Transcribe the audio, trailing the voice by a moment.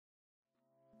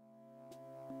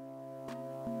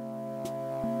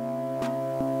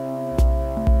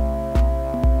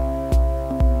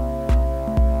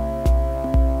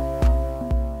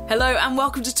Hello and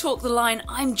welcome to Talk the Line.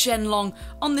 I'm Jen Long.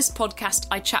 On this podcast,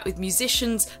 I chat with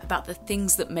musicians about the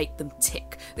things that make them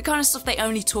tick. The kind of stuff they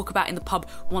only talk about in the pub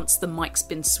once the mic's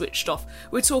been switched off.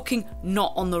 We're talking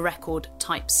not on the record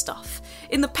type stuff.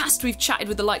 In the past, we've chatted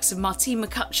with the likes of Martine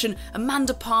McCutcheon,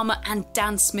 Amanda Palmer and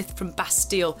Dan Smith from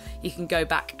Bastille. You can go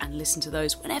back and listen to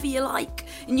those whenever you like.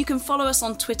 And you can follow us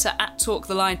on Twitter at Talk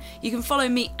the Line. You can follow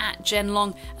me at Jen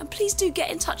Long. And please do get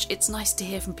in touch. It's nice to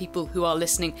hear from people who are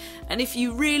listening. And if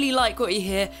you really like what you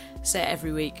hear, say it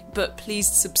every week, but please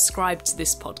subscribe to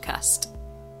this podcast.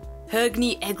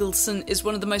 Høgni Egilsson is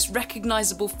one of the most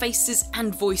recognisable faces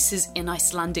and voices in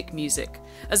Icelandic music.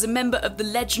 As a member of the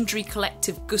legendary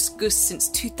collective Gus Gus since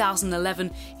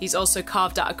 2011, he's also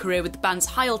carved out a career with the bands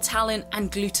Heil Tallinn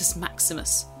and Glutus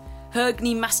Maximus.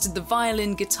 Høgni mastered the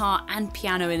violin, guitar and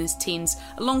piano in his teens,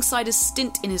 alongside a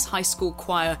stint in his high school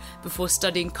choir before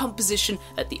studying composition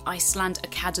at the Iceland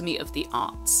Academy of the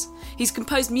Arts. He's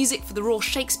composed music for the Royal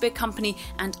Shakespeare Company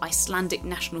and Icelandic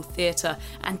National Theatre,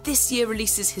 and this year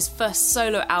releases his first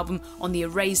solo album on the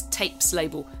Erased Tapes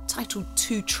label, titled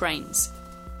Two Trains.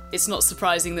 It's not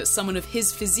surprising that someone of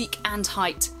his physique and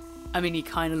height, he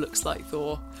kind of looks like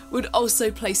Thor, would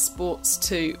also play sports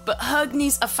too, but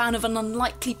Høgni's a fan of an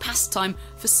unlikely pastime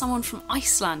for someone from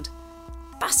Iceland: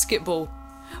 basketball.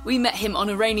 We met him on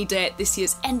a rainy day at this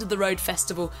year's End of the Road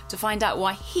festival to find out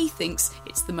why he thinks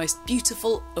it's the most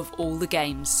beautiful of all the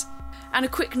games. And a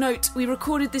quick note, we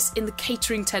recorded this in the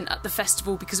catering tent at the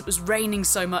festival because it was raining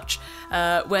so much,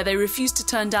 where they refused to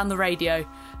turn down the radio,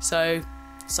 so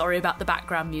sorry about the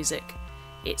background music.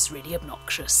 It's really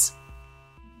obnoxious.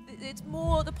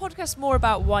 The podcast's more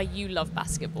about why you love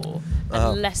basketball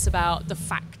and less about the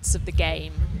facts of the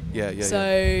game. Yeah. So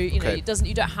Okay.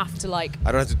 You don't have to like.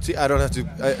 I don't have to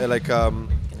Gonna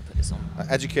put this on.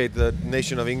 educate the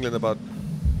nation of England about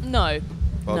No.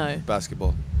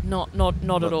 basketball. Not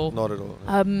at all. Not at all.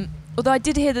 Although I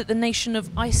did hear that the nation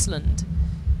of Iceland,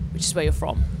 which is where you're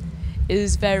from,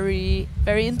 is very,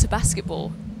 very into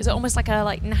basketball. Is it almost like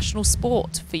a national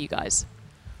sport for you guys?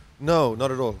 No, not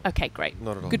at all. Okay, great.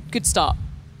 Not at all. Good start.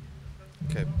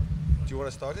 Okay. Do you want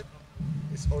to start it?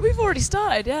 We've already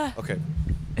started, yeah. Okay.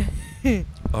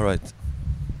 All right.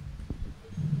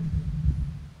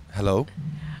 Hello.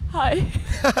 Hi.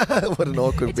 What an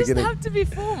awkward It doesn't beginning. have to be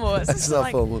formal. It's It's just not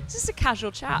formal. It's just a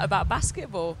casual chat about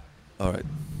basketball. All right.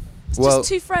 It's Well, just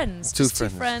two friends. two Just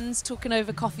friends. two friends talking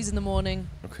over coffees in the morning.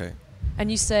 Okay. And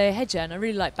you say, "Hey Jen, I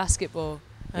really like basketball."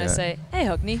 And I Yeah. say, "Hey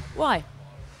Høgni, why?"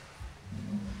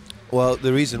 Well,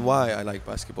 the reason why I like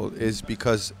basketball is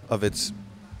because of its,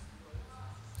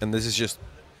 and this is just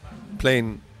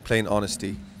plain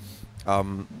honesty.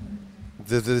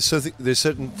 There's a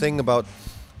certain thing about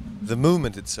the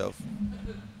movement itself,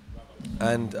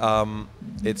 and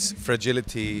its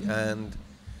fragility,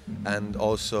 and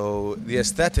also the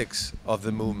aesthetics of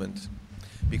the movement,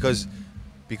 because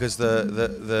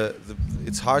the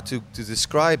it's hard to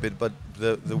describe it, but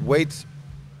the weight.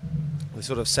 The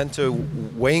sort of center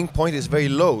weighing point is very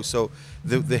low, so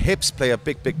the hips play a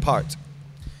big part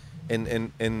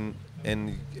in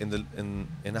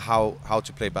how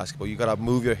to play basketball. You gotta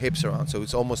move your hips around, so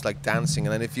it's almost like dancing.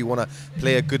 And then if you wanna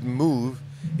play a good move,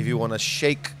 if you wanna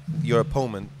shake your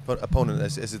opponent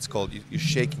as it's called, you're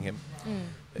shaking him.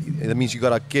 That means you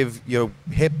gotta give your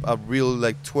hip a real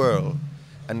twirl,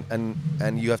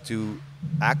 and you have to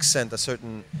accent a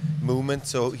certain movement,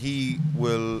 so he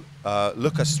will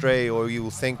look astray, or you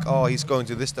will think, oh, he's going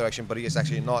to this direction, but he is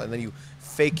actually not, and then you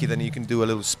fake it, and you can do a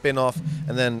little spin off,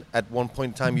 and then at one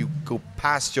point in time you go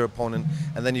past your opponent,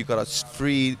 and then you got a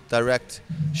free direct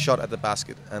shot at the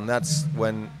basket, and that's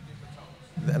when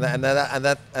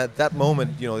that at that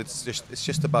moment, it's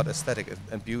just about aesthetic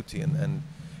and beauty, and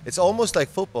it's almost like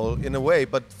football in a way,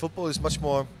 but football is much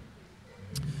more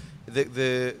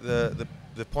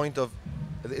the point of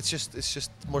it's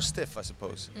just more stiff, I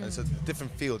suppose. And it's a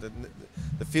different field. And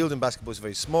the field in basketball is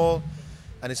very small,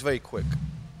 and it's very quick.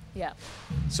 Yeah.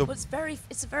 So it's a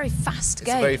very fast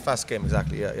game. It's a very fast game,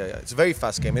 exactly. Yeah. It's a very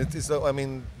fast game. It's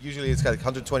usually it's got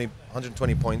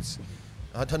 120 points,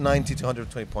 190 to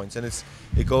 120 points, and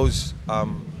it goes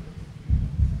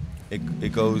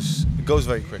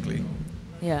very quickly.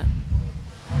 Yeah.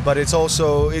 But it's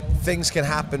also things can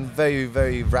happen very,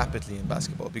 very rapidly in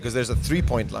basketball because there's a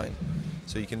 3-point line,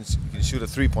 so you can shoot a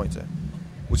 3-pointer,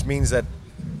 which means that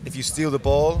if you steal the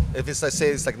ball, if it's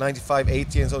it's like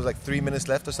 95-80 and so it's like 3 minutes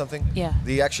left or something. Yeah.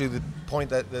 The point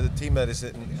that the team that is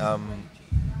in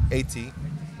 80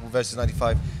 versus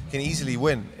 95 can easily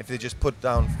win if they just put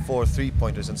down 4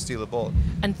 3-pointers and steal the ball.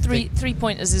 And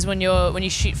three-pointers is when you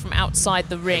shoot from outside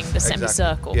the ring, the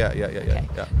semicircle. Yeah. Okay.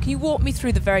 Can you walk me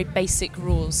through the very basic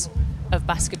rules of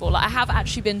basketball. Like, I have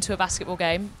actually been to a basketball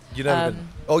game. You never been?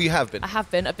 Oh, you have been? I have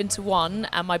been. I've been to one,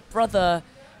 and my brother,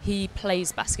 he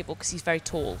plays basketball because he's very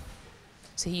tall.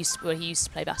 So he used to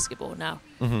play basketball.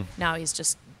 Now he's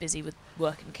just busy with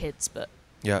work and kids, but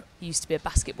Yeah. he used to be a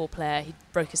basketball player. He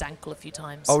broke his ankle a few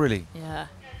times. Oh, really? Yeah.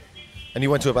 And you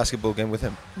went to a basketball game with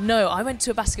him? No, I went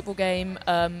to a basketball game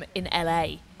in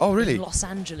LA. Oh, really? In Los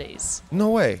Angeles No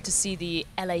way. to see the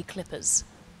LA Clippers.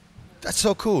 That's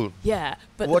so cool. Yeah,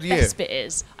 but What the year? best bit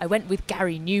is I went with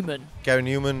Gary Newman Gary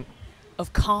Newman.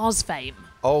 of Cars fame.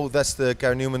 Oh, that's the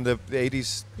Gary Newman, the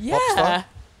 80s pop Yeah. star?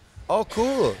 Oh,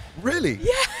 cool. Really?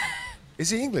 Yeah. Is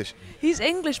he English? He's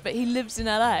English, but he lives in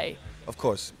LA. Of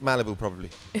course. Malibu, probably.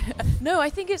 No, I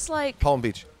think it's like... Palm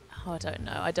Beach. Oh, I don't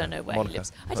know. I don't know where Monica. he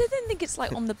lives. I didn't think it's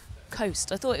like on the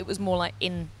coast. I thought it was more like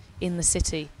in the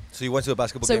city. So you went to a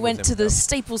basketball So game I went with to him? the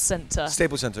Staples Center.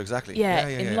 Staples Center, exactly. Yeah,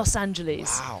 in Los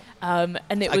Angeles. Wow.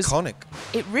 And it was Iconic.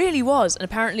 It really was. And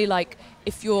apparently, like,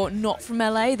 if you're not from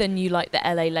LA, then you like the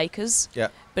LA Lakers. Yeah.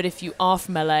 But if you are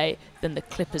from LA, then the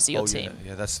Clippers are your team.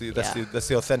 Yeah, that's the Yeah. that's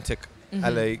the authentic Mhm.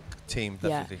 LA team,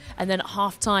 definitely. Yeah. And then at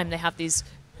half time, they have these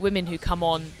women who come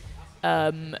on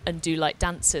and do like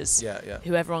dances. Yeah, yeah.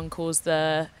 Who everyone calls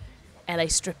the LA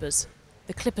strippers.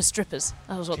 The Clipper strippers.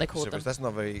 That was what they called Strippers, them. That's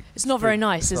not very. It's not very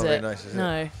nice, it's is not it? Very nice, is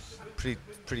No. it?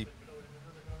 Pretty.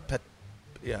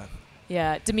 Yeah.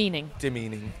 Yeah, demeaning.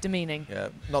 Demeaning. Yeah.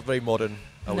 Not very modern.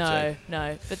 I would say.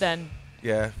 No. But then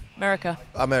Yeah. America.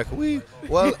 America.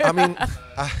 Well, I mean,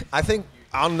 I think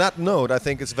on that note, I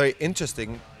think it's very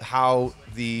interesting how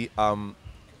the and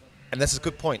that's a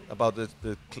good point about the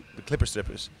Clipper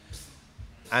strippers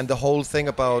and the whole thing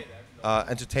about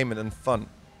entertainment and fun.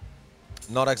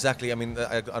 Not exactly. I mean,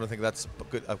 I don't think that's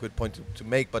a good point to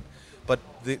make, but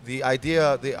the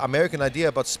idea, the American idea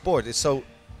about sport is so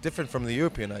different from the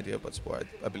European idea about sport.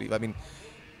 I believe. I mean,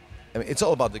 it's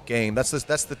all about the game. That's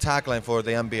the tagline for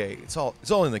the NBA. It's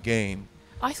all in the game.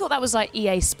 I thought that was like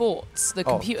EA Sports, the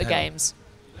computer hang on. games.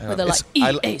 Hang Where on. they're It's-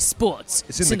 like EA Sports.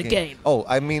 It's in the game. Oh,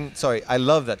 I mean, sorry. I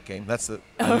love that game. I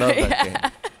love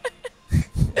that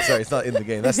game. Sorry, it's not in the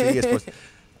game. That's the EA Sports.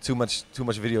 Too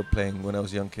much video playing when I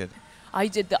was a young kid. I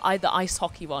did the ice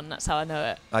hockey one. That's how I know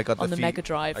it. I got on the the Mega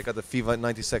Drive. I got the FIFA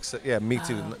 96. Yeah, me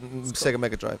too. Sega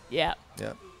Mega Drive. Yeah.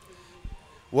 Yeah.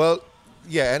 Well,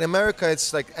 yeah. In America,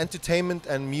 it's like entertainment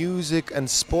and music and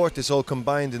sport is all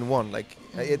combined in one. Like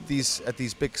at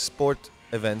these big sport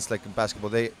events, like in basketball,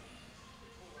 they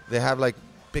have like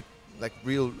big, like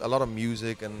a lot of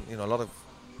music and a lot of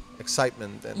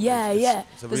excitement. And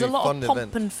It's a really There's a lot fun of pomp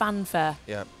event. and fanfare.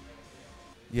 Yeah.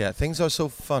 Yeah, things are so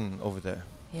fun over there.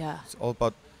 Yeah. It's all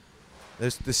about. They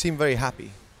seem very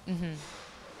happy. Mhm.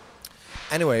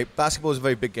 Anyway, basketball is a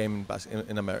very big game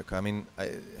in America. I mean,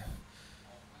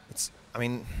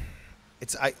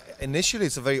 initially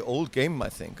it's a very old game. I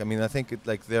think. I mean, I think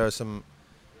there are some.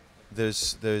 There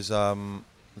is.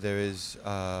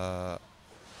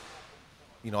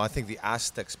 I think the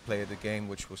Aztecs played a game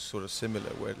which was sort of similar,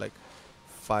 where like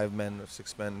 5 men or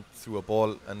 6 men threw a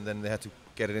ball and then they had to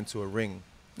get it into a ring.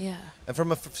 Yeah. And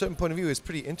from a certain point of view, it's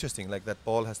pretty interesting. Like that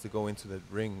ball has to go into the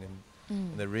ring,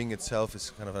 and the ring itself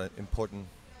is kind of an important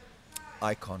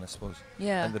icon, I suppose.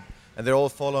 Yeah. And they're all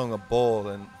following a ball,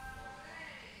 and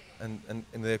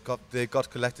they got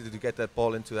collected to get that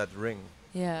ball into that ring.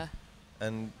 Yeah.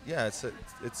 And yeah,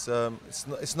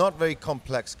 it's not very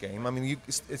complex game. I mean,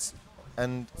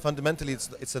 and fundamentally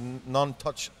it's a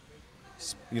non-touch.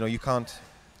 You can't.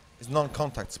 It's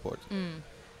non-contact sport.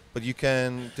 But you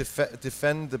can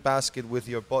defend the basket with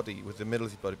your body, with the middle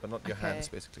of your body, but not your hands,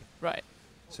 basically. Right.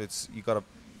 So you gotta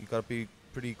be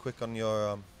pretty quick on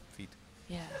your feet.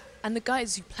 Yeah. And the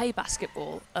guys who play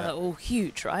basketball are all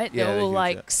huge, right? Yeah, they're all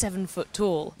huge, like 7 foot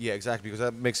tall. Yeah, exactly, because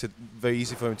that makes it very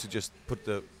easy for him to just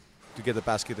to get the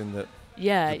basket in the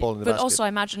Yeah. the ball in the But basket. also, I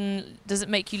imagine, does it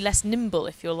make you less nimble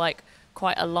if you're like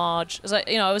quite a large?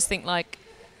 I always think like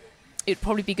it'd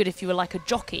probably be good if you were like a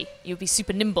jockey. You'd be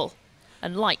super nimble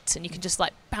and light, and you can just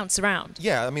like bounce around.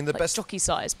 Yeah, I mean the like best. jockey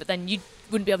size, but then you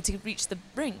wouldn't be able to reach the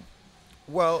ring.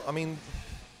 Well, I mean,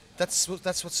 that's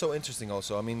what's so interesting.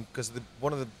 Also, I mean, because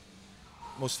one of the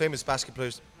most famous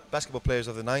basketball players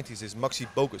of the '90s is Muggsy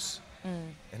Bogues,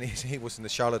 and he was in the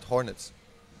Charlotte Hornets.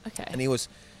 Okay. And he was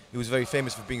very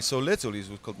famous for being so little. He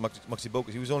was called Muggsy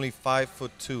Bogues. He was only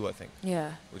 5'2", I think.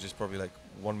 Yeah. Which is probably like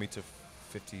 1 meter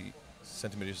 50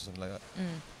 centimeters or something like that.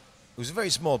 He was very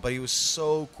small, but he was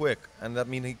so quick, and that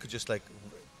means he could just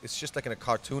it's just like in a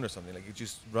cartoon or something. Like he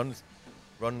just run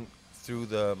through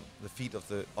the feet of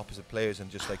the opposite players and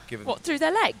just like give it. What, through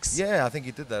their legs? Yeah, I think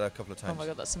he did that a couple of times. Oh my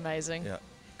god, that's amazing. Yeah.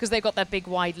 Because they've got that big,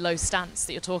 wide, low stance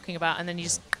that you're talking about, and then you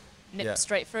just nip Yeah.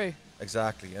 straight through.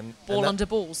 Exactly. Ball under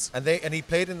balls. And he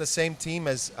played in the same team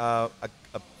as a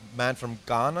man from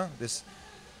Ghana, this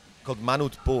called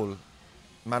Manut Bol.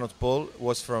 Manut Bol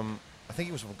was from, I think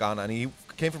he was from Ghana, and he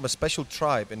came from a special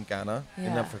tribe in Ghana,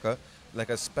 in Africa, like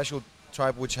a special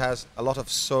tribe which has a lot of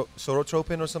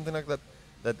sorotropin or something like that,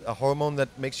 a hormone that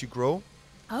makes you grow.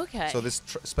 Okay. So this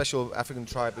special African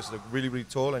tribe is like really, really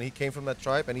tall, and he came from that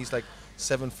tribe, and he's like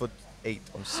 7'8"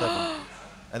 or 7.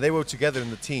 And they were together in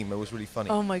the team. It was really funny.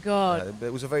 Oh my God!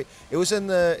 It was it was in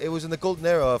the golden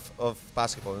era of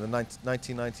basketball in the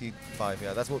 1995.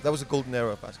 Yeah, that was the golden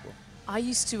era of basketball. I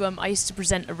used to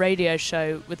present a radio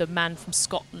show with a man from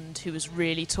Scotland who was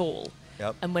really tall.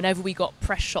 Yep. And whenever we got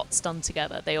press shots done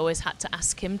together, they always had to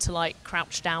ask him to like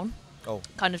crouch down. Oh.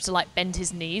 Kind of to like bend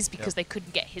his knees because they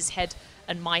couldn't get his head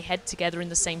and my head together in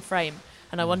the same frame.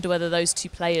 And I wonder whether those two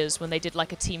players, when they did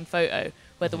like a team photo,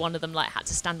 whether one of them like had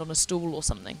to stand on a stool or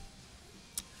something.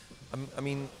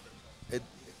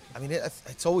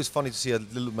 It's always funny to see a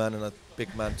little man and a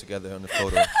big man together on a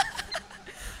photo.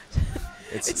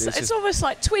 It's almost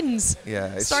like twins.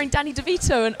 Yeah. Starring Danny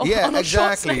DeVito and Arnold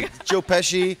exactly. Schwarzenegger. Joe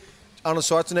Pesci, Arnold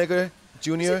Schwarzenegger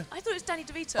Jr. I thought it was Danny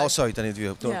DeVito. Oh, sorry, Danny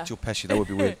DeVito. No, Joe Pesci. That would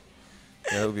be weird.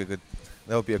 Yeah,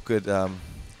 that would be a good.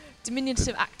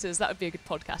 Diminutive actors. That would be a good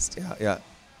podcast. Yeah.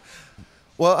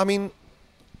 Well,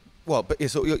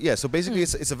 so basically,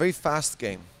 it's a very fast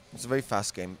game. It's a very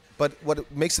fast game. But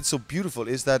what makes it so beautiful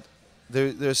is that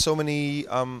there are so many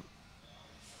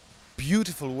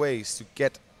beautiful ways to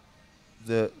get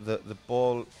the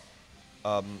ball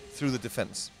through the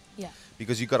defense. Yeah.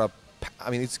 Because you gotta.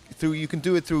 You can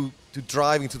do it through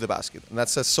driving to the basket, and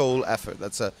that's a sole effort.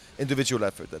 That's an individual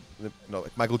effort. That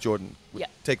like Michael Jordan would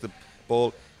take the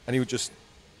ball, and he would just,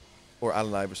 or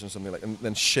Allen Iverson or something like, and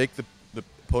then shake the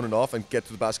opponent off and get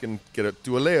to the basket and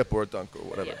do a layup or a dunk or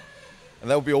whatever. Yeah. And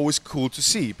that would be always cool to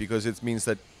see because it means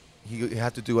that he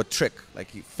had to do a trick,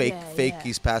 like he fake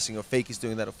he's passing, or fake he's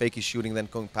doing that, or fake he's shooting, then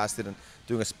going past it and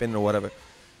doing a spin or whatever.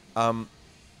 You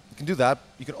can do that.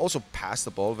 You can also pass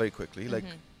the ball very quickly, like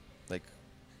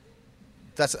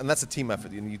that's a team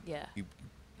effort.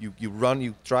 You run,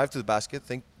 you drive to the basket.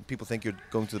 People think you're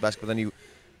going to the basket, but then you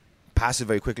pass it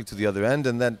very quickly to the other end,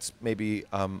 and then maybe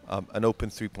an open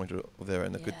 3-pointer there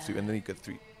and a good three, and then you get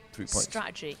three points.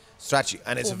 Strategy,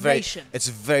 and it's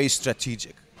very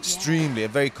strategic, extremely a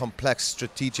very complex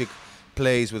strategic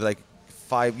plays with like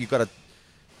 5. You gotta,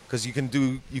 because you can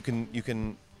do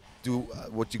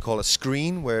what you call a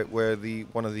screen, where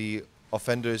one of the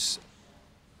offenders,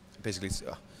 basically it's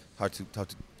hard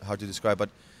to describe, but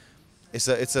it's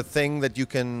a thing that you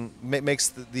can makes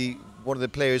the one of the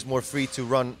players more free to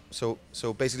run. So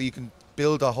basically you can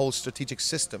build a whole strategic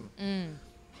system,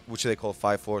 which they call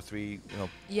 5-4-3,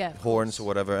 horns or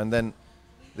whatever, and then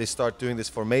they start doing this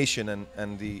formation,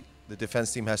 and the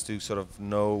defense team has to sort of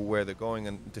know where they're going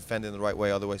and defend in the right way.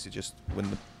 Otherwise, they just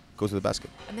go to the basket.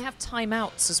 And they have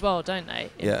timeouts as well, don't they?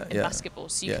 In basketball,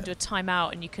 so you can do a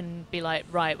timeout and you can be like,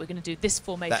 right, we're going to do this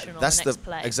formation on the next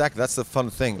play. Exactly, that's the fun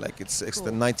thing. Like it's cool.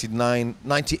 The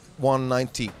 91,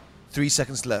 90, 3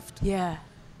 seconds left. Yeah.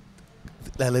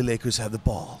 The LA Lakers have the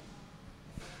ball,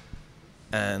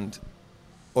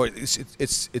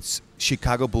 it's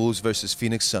Chicago Bulls versus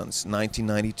Phoenix Suns,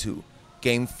 1992,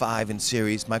 Game 5 in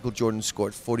series. Michael Jordan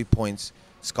scored 40 points,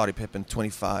 Scottie Pippen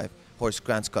 25, Horace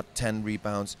Grant's got 10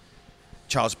 rebounds.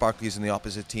 Charles Barkley is in the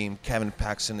opposite team. Kevin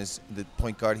Paxson is the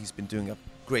point guard. He's been doing a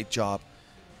great job.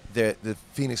 The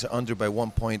Phoenix are under by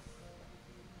 1 point.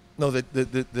 No,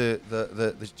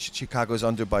 the Chicago is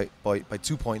under by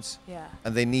 2 points. Yeah.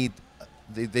 And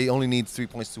they only need 3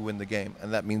 points to win the game,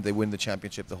 and that means they win the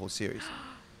championship, the whole series.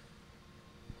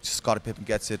 Scottie Pippen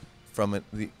gets it from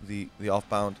the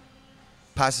off-bound,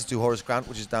 passes to Horace Grant,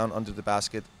 which is down under the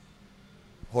basket.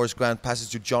 Horace Grant passes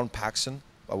to John Paxson,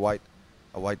 a white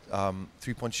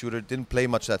 3-point shooter. Didn't play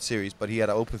much that series, but he had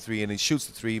an open 3 and he shoots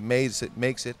the 3, makes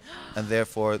it, and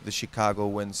therefore the Chicago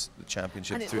wins the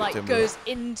championship. And it goes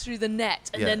in through the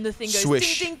net, and then the thing goes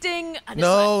swish. Ding ding ding. And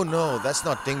No, that's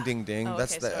not ding ding ding. Oh,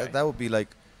 that's okay, that would be like.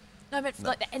 No, I meant for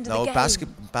like the end of the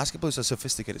game. Basketball is a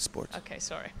sophisticated sport. Okay,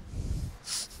 sorry.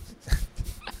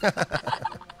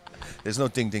 There's no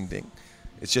ding ding ding.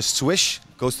 It's just swish,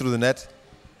 goes through the net.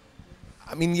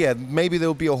 I mean, maybe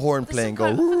there'll be a horn playing.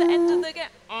 Go for the end of the game.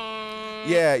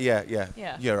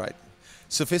 Yeah. You're right.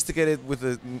 Sophisticated with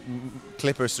the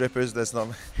Clippers, strippers. That's not.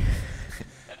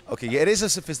 Okay, it is a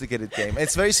sophisticated game.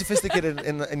 It's very sophisticated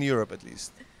in Europe at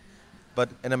least, but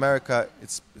in America,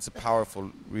 it's a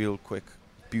powerful, real quick,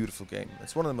 beautiful game.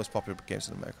 It's one of the most popular games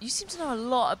in America. You seem to know a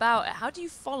lot about it. How do you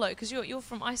follow? Because you're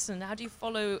from Iceland. How do you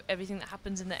follow everything that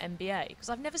happens in the NBA? Because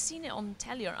I've never seen it on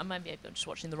telly, or maybe I'm just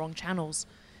watching the wrong channels.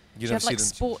 You Do you don't have like see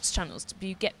them. sports channels? Do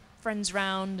you get friends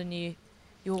round and you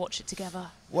watch it together?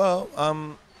 Well,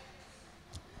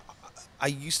 I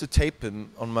used to tape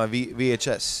him on my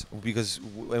VHS because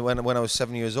when I was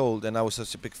 7 years old, and I was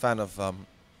such a big fan of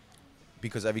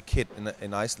because every kid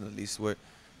in Iceland at least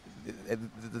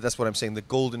that's what I'm saying, the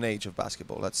golden age of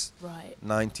basketball. That's Right.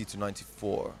 90 to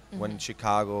 94 when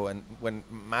Chicago and when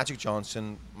Magic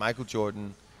Johnson, Michael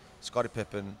Jordan, Scottie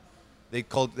Pippen, they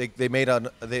competed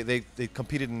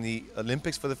in the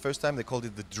Olympics for the first time. They called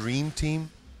it the Dream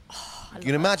Team. You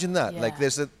can imagine that. Like Yeah.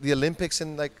 there's the Olympics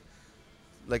in like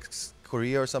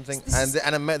Korea or something, and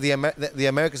the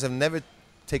Americans have never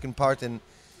taken part in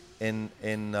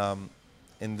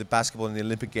the basketball in the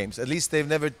Olympic Games. At least they've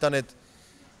never done it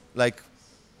like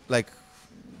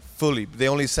fully. They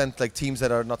only sent like teams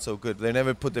that are not so good. They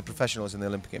never put the professionals in the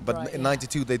Olympic game. But Right, in yeah.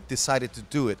 '92 they decided to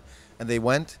do it, and they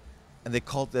went, and they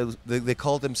called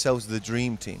themselves the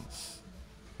Dream Team,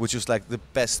 which was like the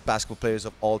best basketball players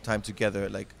of all time together,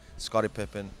 like Scottie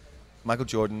Pippen, Michael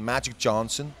Jordan, Magic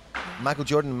Johnson. Michael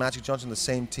Jordan and Magic Johnson, the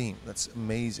same team. That's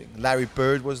amazing. Larry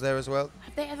Bird was there as well.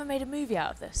 Have they ever made a movie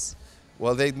out of this?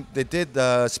 Well, they did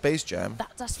Space Jam.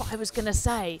 That's what I was going to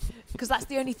say, because that's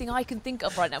the only thing I can think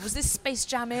of right now. Was this Space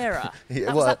Jam era? Yeah, That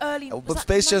well, was that early. but Was that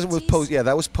Space Jam was 90s? post. Yeah,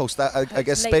 that was post. I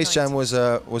guess Late Space Jam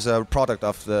 90s. was a product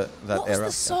of that What was era.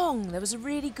 the song? There was a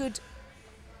really good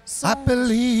I song.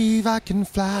 believe I can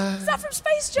fly. Is that from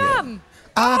Space Jam?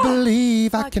 I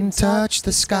believe I can touch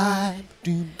the sky.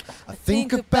 I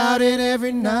think about it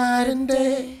every night and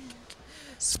day.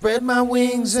 Spread my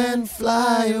wings and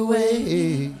fly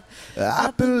away.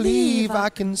 I believe I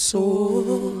can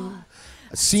soar.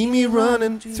 See me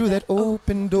running through that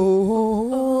open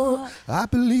door. I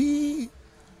believe.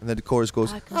 And then the chorus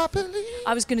goes, I believe.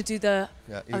 I was going to do the.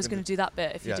 Yeah, I was going to do that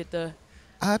bit if you yeah. did the.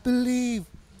 I believe.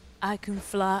 I can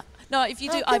fly. No, if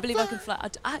you do, I believe I can fly.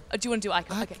 Do you want to do I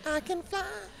can? Okay. I can fly.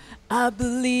 I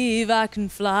believe I can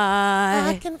fly.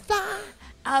 I can fly.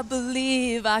 I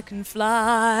believe I can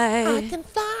fly. I can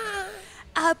fly.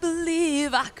 I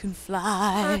believe I can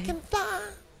fly. I can fly.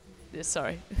 Yeah,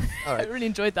 sorry. All I right. really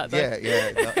enjoyed that though.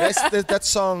 Yeah. No, that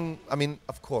song, I mean,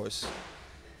 of course.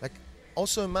 Like,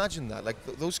 also imagine that. Like,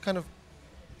 those kind of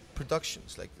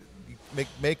productions. Like, you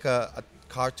make a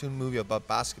cartoon movie about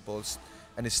basketballs,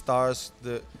 and it stars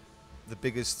the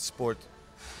biggest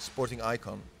sporting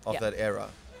icon of Yeah. that era.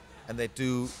 And they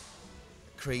do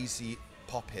crazy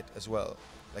pop hit as well.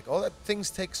 Like, all that things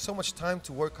take so much time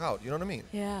to work out. You know what I mean?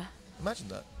 Yeah. Imagine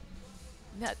that.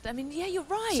 Yeah, I mean, yeah, you're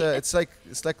right. So it's like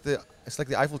the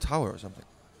Eiffel Tower or something.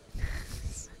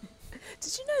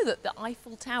 Did you know that the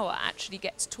Eiffel Tower actually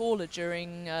gets taller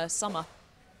during summer?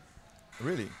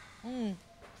 Really?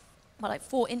 By like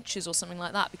 4 inches or something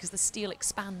like that, because the steel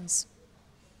expands.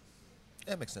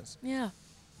 Yeah, makes sense. Yeah.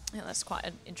 Yeah, that's quite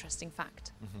an interesting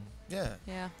fact. Yeah.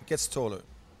 Yeah. It gets taller.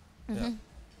 Yeah.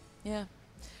 Yeah.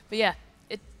 But yeah,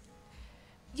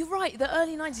 you're right, the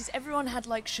early 90s, everyone had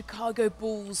like Chicago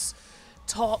Bulls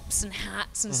tops and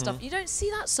hats and stuff. You don't see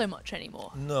that so much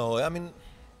anymore. No, I mean,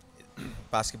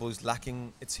 basketball is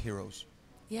lacking its heroes.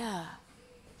 Yeah.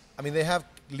 I mean, they have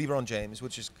LeBron James,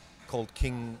 which is called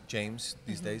King James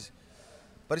these days,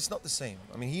 but it's not the same.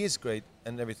 I mean, he is great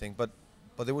and everything, but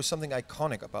there was something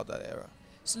iconic about that era.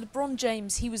 So LeBron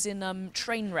James, he was in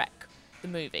Trainwreck, the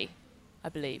movie, I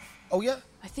believe. Oh yeah.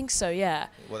 I think so, yeah.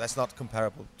 Well, that's not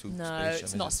comparable to No, Space Jam, it's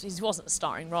is not. it? He wasn't a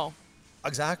starring role.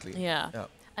 Exactly. Yeah. Yeah.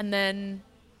 And then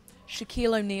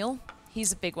Shaquille O'Neal,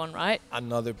 he's a big one, right?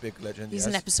 Another big legend. He's yes.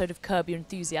 an episode of Curb Your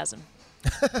Enthusiasm.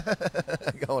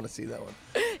 I want to see that one.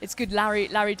 It's good.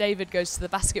 Larry David goes to the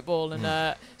basketball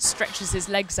and stretches his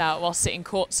legs out while sitting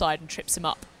courtside and trips him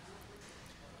up.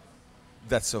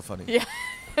 That's so funny. Yeah.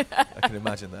 I can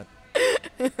imagine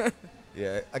that.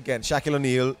 Yeah. Again, Shaquille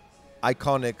O'Neal,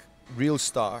 iconic, real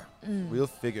star, real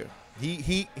figure.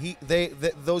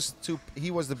 Those two.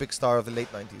 He was the big star of the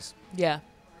late '90s. Yeah.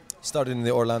 Started in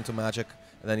the Orlando Magic,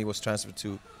 and then he was transferred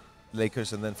to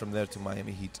Lakers, and then from there to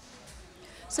Miami Heat.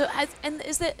 So,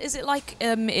 is it like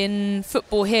in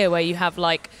football here where you have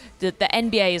like the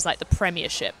NBA is like the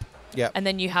Premiership, Yeah. and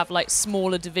then you have like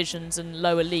smaller divisions and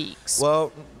lower leagues?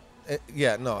 Well,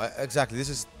 yeah, no, exactly. This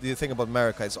is the thing about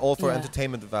America. It's all for Yeah.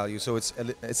 entertainment value. So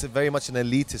it's a very much an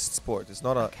elitist sport. It's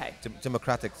not a Okay.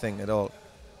 democratic thing at all.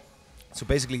 So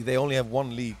basically, they only have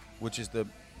one league, which is the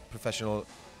professional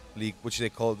league, which they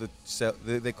call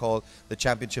the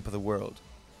Championship of the World.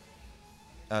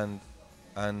 And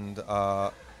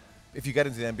if you get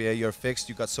into the NBA, you're fixed.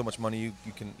 You got so much money,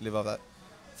 you can live off that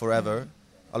forever.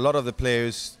 A lot of the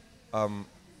players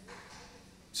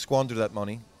squander that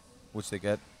money, which they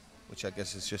get, which I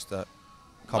guess is just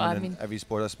common I in mean- every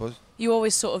sport, I suppose. You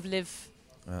always sort of live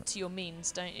Yeah. to your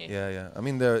means, don't you? Yeah. I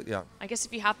mean, I guess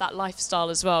if you have that lifestyle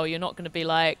as well, you're not going to be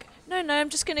like, no, I'm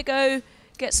just going to go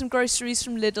get some groceries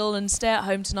from Lidl and stay at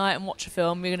home tonight and watch a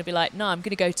film. You're going to be like, no, I'm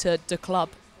going to go to the club.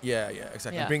 Yeah,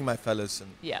 exactly. Yeah. Bring my fellas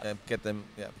and Yeah. get them,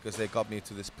 because they got me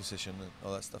to this position and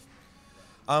all that stuff.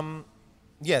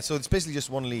 So it's basically just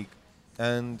one league,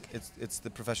 and it's the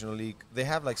professional league. They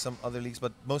have like some other leagues,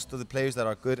 but most of the players that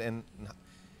are good in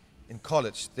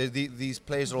college, these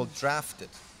players are all drafted.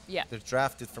 Yeah. They're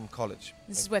drafted from college.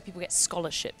 This is where people get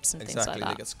scholarships and things like Exactly, that.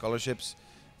 they get scholarships.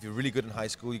 If you're really good in high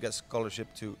school, you get scholarship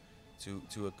to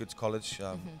a good college.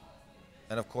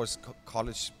 And of course,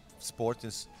 college sport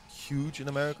is huge in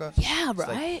America. Yeah, It's like-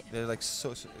 right? they're like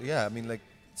so yeah. I mean, like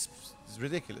it's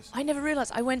ridiculous. I never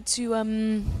realised. I went to,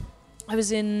 I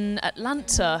was in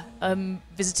Atlanta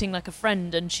visiting like a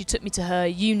friend, and she took me to her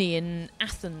uni in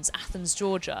Athens,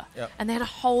 Georgia. Yeah. And they had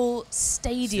a whole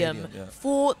stadium Yeah.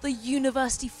 for the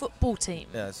university football team.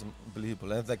 Yeah, it's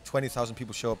unbelievable. And like 20,000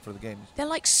 people show up for the games. They're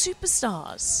like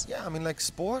superstars. Yeah, I mean, like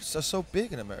sports are so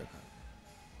big in America.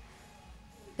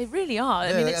 They really are.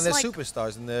 I mean, it's and they're like,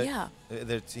 superstars in their yeah.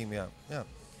 their team. Yeah.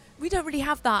 We don't really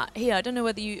have that here. I don't know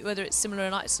whether it's similar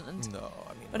in Iceland. No,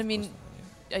 I mean. But I of mean, course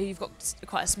not, You've got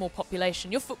quite a small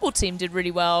population. Your football team did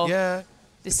really well yeah.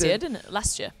 this It did. year, didn't it?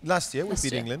 Last year. Last year we Last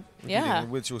beat year. England. We beat Yeah.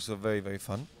 England, which was very very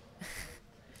fun.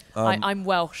 I'm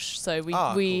Welsh, so we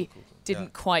Cool.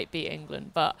 didn't quite beat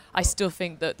England, but I still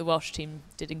think that the Welsh team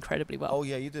did incredibly well. Oh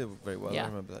yeah, you did very well. Yeah. I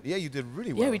remember that. Yeah, you did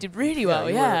really well. Yeah, we did really well.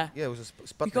 you Yeah, were- it was a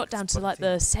Sputnik. we got down to like team.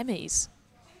 the semis.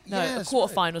 No, Yeah, the it's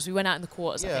quarterfinals. We went out in the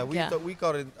quarters. Yeah, I think. we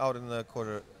got it out in the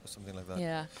quarter or something like that.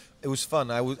 Yeah. It was fun.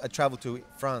 I traveled to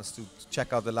France to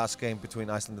check out the last game between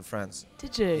Iceland and France.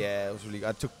 Did you? Yeah, it was really.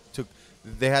 I took.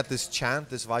 They had this chant,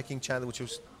 this Viking chant, which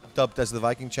was dubbed as the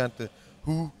Viking chant, the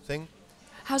 "Who" thing.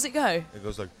 How's it go? It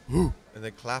goes like "Who," and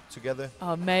they clap together.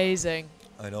 Oh, amazing.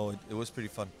 I know it was pretty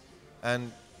fun,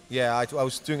 and yeah, I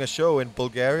was doing a show in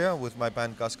Bulgaria with my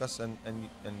band Gasgas and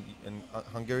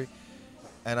Hungary,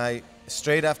 and I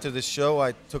straight after the show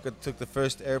I took the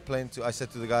first airplane to. I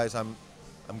said to the guys, I'm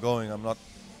going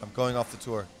off the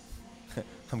tour.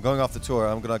 I'm going off the tour.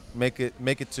 I'm gonna make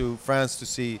it to France to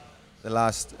see the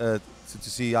last to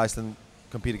see Iceland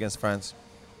compete against France.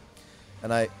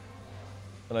 And I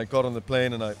got on the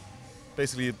plane and I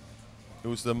basically it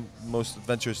was the most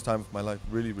adventurous time of my life.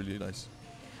 Really, really nice.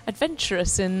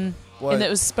 Adventurous in Well, that it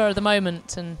was spur of the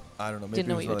moment and I don't know. Maybe Didn't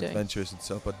know it what was you were not doing. adventurous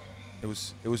itself, but it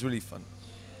was really fun.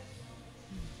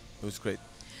 It was great.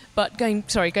 But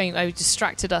I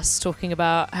distracted us talking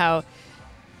about how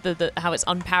how it's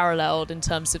unparalleled in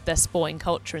terms of their sporting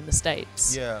culture in the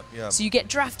States. Yeah. So you get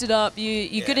drafted up,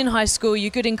 you're good Yeah. in high school,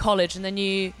 you're good in college, and then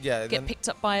you Yeah. get picked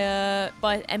up by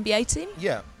an NBA team.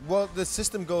 Yeah. Well, the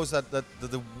system goes that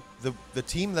the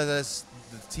team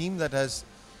that has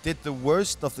did the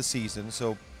worst of the season.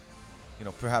 So,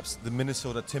 perhaps the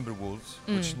Minnesota Timberwolves,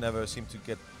 which never seem to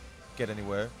get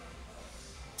anywhere.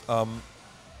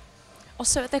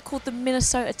 Also, they're called the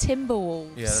Minnesota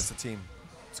Timberwolves. Yeah, that's the team.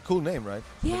 It's a cool name, right?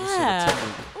 Yeah.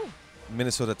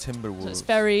 Minnesota Timberwolves. So it's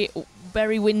very,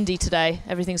 very windy today.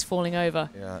 Everything's falling over.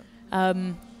 Yeah.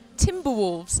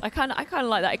 Timberwolves. I kind of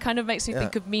like that. It kind of makes me Yeah.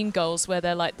 think of Mean Girls, where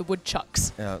they're like the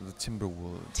woodchucks. Yeah, the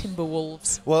Timberwolves.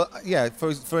 Timberwolves. Well, yeah.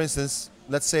 For instance,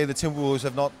 let's say the Timberwolves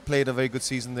have not played a very good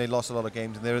season. They lost a lot of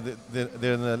games, and they're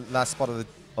in the last spot of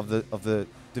the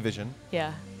division.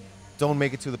 Yeah. Don't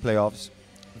make it to the playoffs.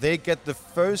 They get the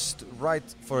first right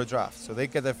for a draft, so they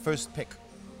get their first pick.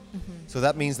 So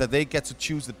that means that they get to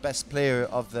choose the best player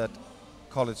of that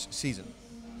college season.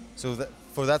 So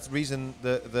for that reason,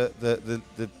 the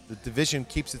division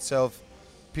keeps itself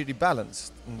pretty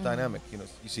balanced and dynamic. You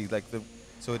see, like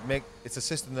it's a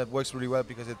system that works really well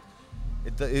because it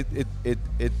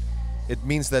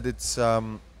means that it's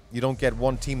you don't get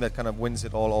one team that kind of wins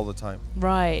it all the time.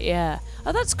 Right. Yeah.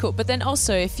 Oh, that's cool. But then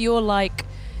also, if you're like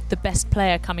the best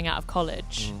player coming out of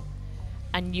college,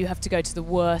 and you have to go to the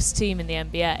worst team in the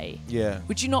NBA. Yeah.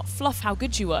 Would you not fluff how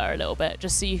good you were a little bit,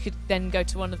 just so you could then go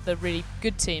to one of the really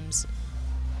good teams?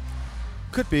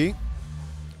 Could be.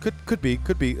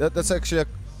 That's actually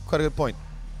quite a good point.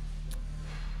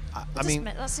 I mean,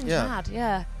 That seems yeah. mad.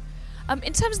 Yeah.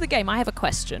 In terms of the game, I have a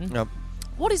question. Yeah.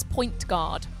 What is point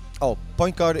guard? Oh,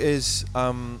 point guard is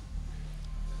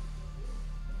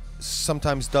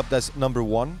sometimes dubbed as number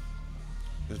one.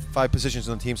 There's 5 positions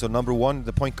on the team, so number one,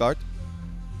 the point guard.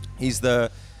 He's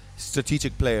the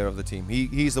strategic player of the team.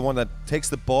 He's the one that takes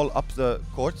the ball up the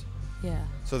court. Yeah.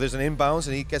 So there's an inbounds,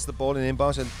 and he gets the ball in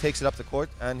inbounds and takes it up the court,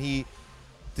 and he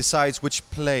decides which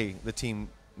play the team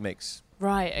makes.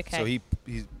 Right. Okay. So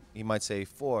he might say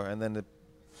 4, and then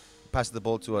passes the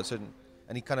ball to a certain,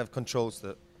 and he kind of controls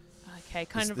the. Okay,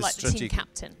 kind of the like the team strategic-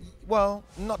 captain. Well,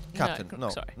 not captain. No,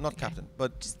 sorry. not Okay. captain.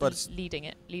 But Just but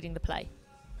leading the play.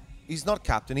 he's not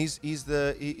captain. He's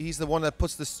the one that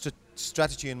puts the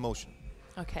strategy in motion,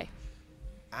 Okay.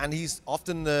 and he's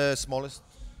often the smallest,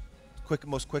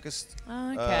 most quickest.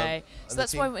 Okay. So and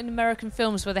that's the why team- in American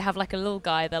films where they have like a little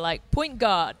guy, they're like point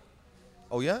guard.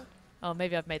 Oh yeah. Oh,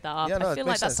 maybe I've made that up. Yeah, no, I it feel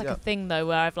like makes that's sense, like a yeah. thing though,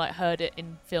 where I've like heard it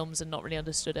in films and not really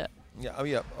understood it. Yeah. Oh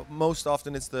yeah. Most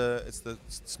often it's the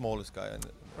smallest guy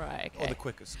Right. or Okay. the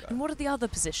quickest guy. And what are the other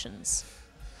positions?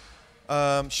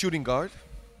 Shooting guard.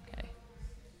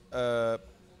 Okay.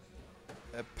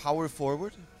 Power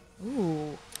forward.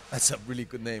 Ooh. That's a really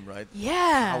good name, right?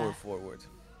 Yeah. Power forward.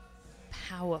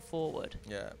 Power forward.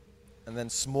 Yeah. And then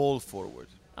small forward.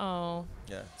 Oh.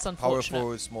 Yeah. It's Power unfortunate.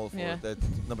 forward, small forward. Yeah. That's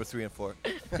number 3 and 4.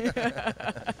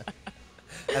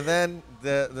 And then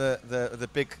the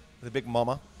big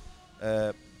mama,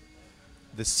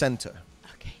 the center.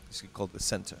 Okay. It's called the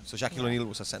center. So Shaquille Yeah. O'Neal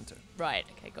was a center. Right.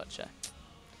 Okay. Gotcha.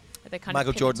 Are they kind Michael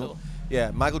of Jordan. pivotal?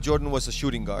 Yeah, Michael Jordan was a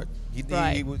shooting guard.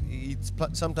 Right. He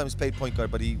sometimes played point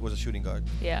guard, but he was a shooting guard.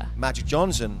 Yeah. Magic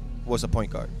Johnson was a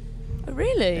point guard. Oh,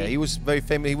 really? Yeah, he was very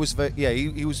famous. He was very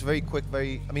he was very quick.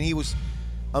 He was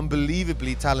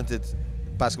unbelievably talented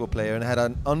basketball player and had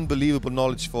an unbelievable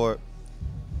knowledge for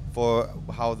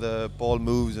how the ball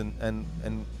moves and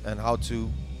how to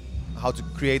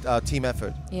create a team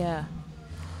effort. Yeah.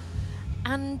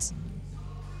 And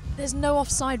there's no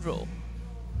offside rule.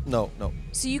 No.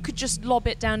 So you could just lob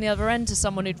it down the other end to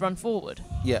someone who'd run forward.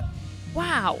 Yeah.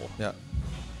 Wow. Yeah.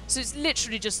 So it's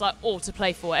literally just like all to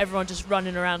play for. Everyone just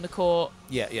running around the court.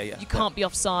 Yeah. You can't be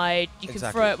offside. You can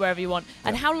Exactly. throw it wherever you want.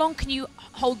 And Yeah. how long can you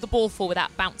hold the ball for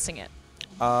without bouncing it?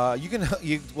 You can.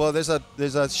 Well, there's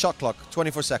a shot clock,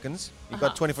 24 seconds. You've got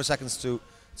Uh-huh. 24 seconds to.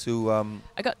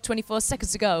 I got 24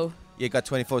 seconds to go. You got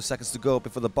 24 seconds to go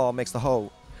before the ball makes the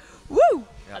hole. Woo!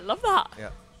 Yeah. I love that. Yeah.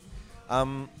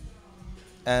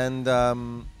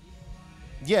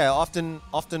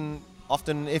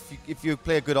 Often if you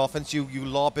play a good offense, you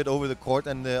lob it over the court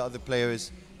and the other player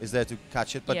is there to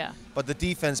catch it. But Yeah. but the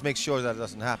defense makes sure that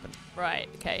doesn't happen. Right.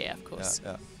 Okay. Yeah. Of course.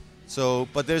 Yeah. So,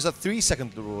 but there's a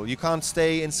 3-second rule. You can't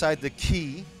stay inside the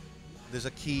key. There's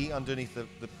a key underneath the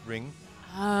ring.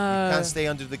 Oh. You can't stay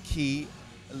under the key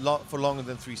for longer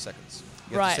than 3 seconds.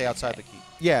 You have Right, to stay outside okay. the key.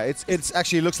 Yeah, it's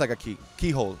actually looks like a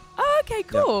keyhole. Oh, okay.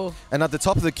 Cool. And at the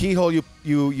top of the keyhole,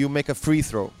 you make a free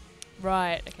throw.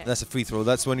 Right. Okay. That's a free throw.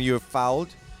 That's when you're fouled.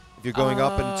 If you're going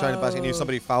up and trying to basket, and if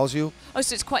somebody fouls you. Oh,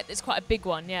 so it's quite a big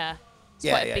one. Yeah. It's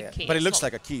quite a big key. But it It's looks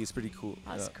not- like a key. It's pretty cool.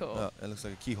 That's Yeah, cool. yeah, it looks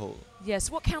like a keyhole. Yeah.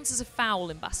 So what counts as a foul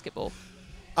in basketball?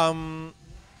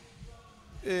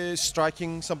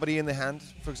 Striking somebody in the hand,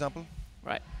 for example.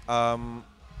 Right.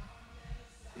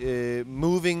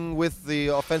 Moving with the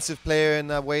offensive player in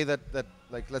a way that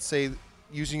like, let's say,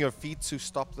 using your feet to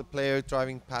stop the player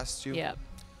driving past you. Yeah.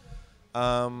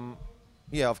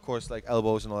 Yeah, of course, like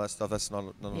elbows and all that stuff. That's not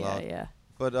Yeah. allowed. Yeah.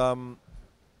 But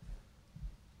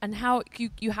And how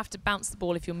you have to bounce the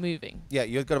ball if you're moving. yeah,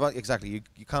 you've got about exactly.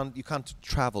 You can't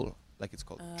travel, like it's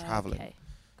called traveling. Okay.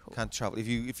 Cool. Can't travel. If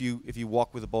you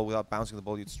walk with the ball without bouncing the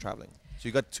ball, it's traveling. So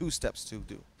you got 2 steps to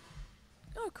do.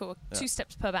 Oh, cool. Yeah. 2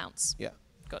 steps per bounce. Yeah.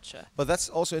 Gotcha. But that's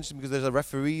also interesting because there's a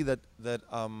referee that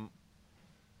I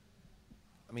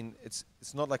mean, it's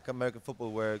not like American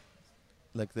football where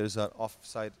like there's an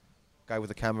offside guy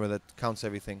with a camera that counts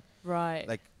everything. Right.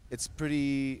 Like it's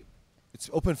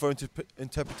open for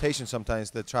interpretation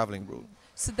sometimes, the traveling rule.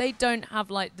 So they don't have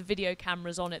like the video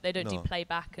cameras on it. They don't do No.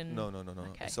 playback and. No.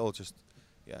 Okay. It's all just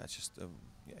it's just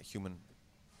human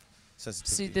So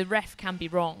sensitivity. the ref can be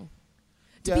wrong.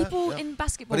 Do Yeah, people yeah. in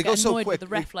basketball But it get goes so annoyed with quick. the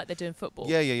ref like they do in football?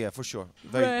 Yeah, for sure.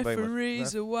 Very much.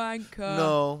 Referee's a wanker.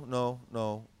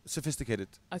 No. Sophisticated.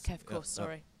 Okay, of Yeah, course.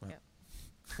 Sorry. yeah.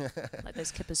 Yeah. Like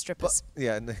those Clippers strippers.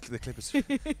 Yeah, and the clip is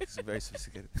it's very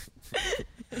sophisticated.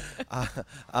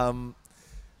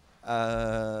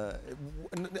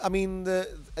 I mean,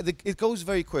 it goes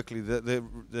very quickly.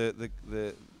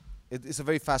 It's a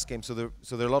very fast game, so there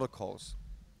are a lot of calls.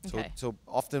 Okay. So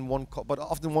often one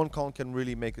call can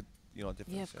really make a difference.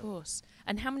 Yeah, of course.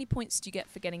 And how many points do you get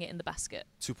for getting it in the basket?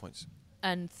 2 points.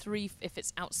 And 3 if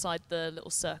it's outside the little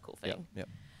circle thing. Yeah.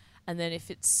 And then if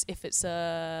it's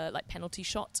a like penalty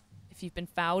shot, if you've been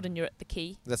fouled and you're at the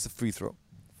key, That's a free throw.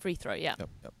 free throw. Yeah. Yep.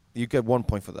 You get 1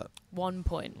 point for that. 1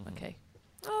 point. Mhm. Okay.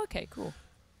 Oh, okay. Cool.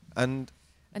 And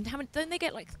And how many? Don't they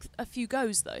get like a few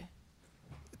goes though?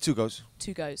 2 goes.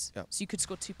 2 goes. Yeah. So you could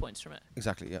score 2 points from it.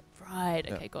 Exactly. Yeah. Right.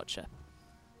 Yeah. Okay. Gotcha.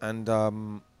 And I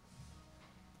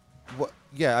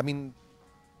mean,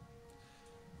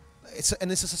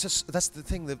 That's the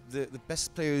thing. The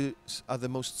best players are the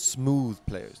most smooth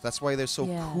players. That's why they're so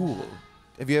cool.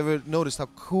 Have you ever noticed how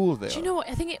cool they are? Do you know what?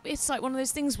 I think it's like one of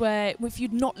those things where if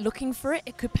you're not looking for it,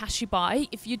 it could pass you by.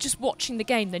 If you're just watching the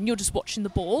game, then you're just watching the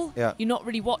ball. Yeah. You're not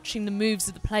really watching the moves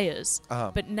of the players.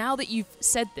 But now that you've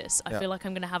said this, I Yeah. feel like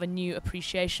I'm going to have a new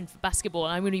appreciation for basketball,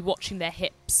 and I'm going to be watching their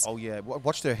hips. Oh yeah,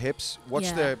 watch their hips. Watch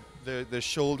Yeah. their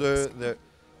shoulder,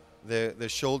 their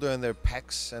shoulder and their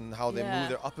pecs, and how they Yeah. move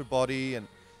their upper body. And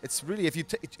it's really,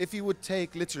 if you would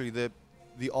take literally the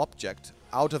object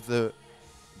out of the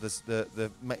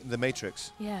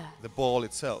matrix, Yeah. the ball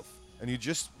itself, and you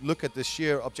just look at the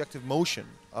sheer objective motion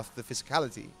of the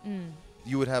physicality,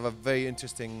 you would have a very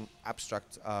interesting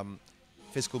abstract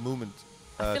physical movement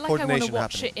I feel like I want coordination to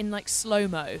watch happening. it in like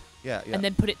slow-mo Yeah, yeah. and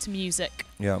then put it to music.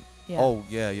 yeah. Yeah. Oh,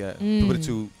 yeah, yeah. Put it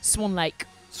to Swan Lake.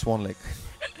 Swan Lake.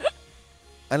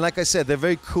 And like I said, they're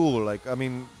very cool. Like, I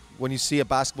mean, when you see a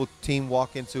basketball team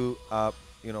walk into, a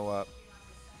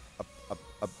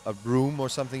room or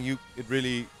something,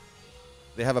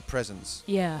 they have a presence.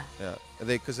 Yeah. Yeah,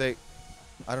 because I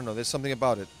don't know. There's something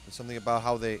about it. There's something about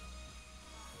how they.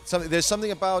 There's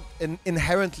something about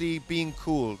inherently being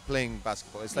cool playing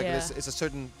basketball. It's like Yeah. it's a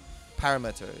certain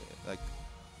parameter. Like,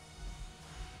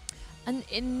 And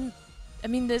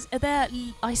are there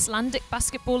Icelandic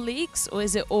basketball leagues, or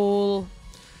is it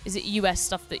US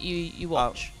stuff that you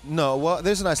watch? no, well,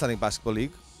 there's an Icelandic basketball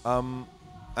league, and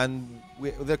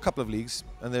there are a couple of leagues,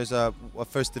 and there's a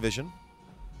first division,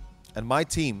 and my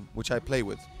team, which I play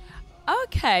with.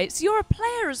 Okay, so you're a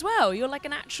player as well. You're like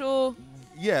an actual.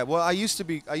 Yeah, well, I used to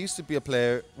be a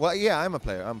player. Well, yeah, I'm a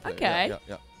player. Okay.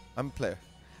 Yeah. I'm a player.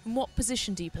 And what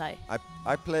position do you play?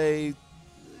 I play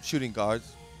shooting guard,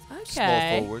 Okay.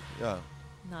 small forward. Yeah.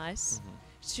 Nice.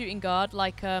 Mm-hmm. Shooting guard,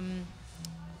 like hang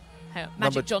on, Magic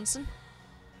Number- Johnson.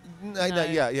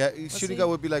 Yeah. Shooting he? guard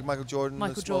would be like Michael Jordan.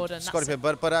 Michael Jordan, Scottie that's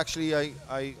Pippen. But actually,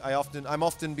 I'm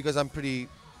often because I'm pretty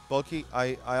bulky.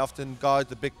 I often guard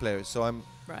the big players. So I'm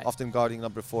Right. often guarding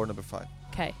number 4, number 5.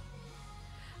 Okay.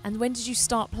 And when did you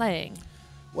start playing?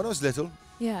 When I was little,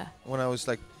 Yeah. when I was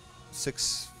like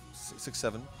 6,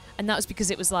 7. And that was because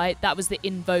it was like that was the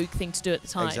in vogue thing to do at the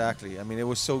time. Exactly. I mean, it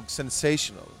was so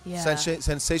sensational. Yeah.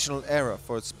 Sensational era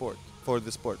for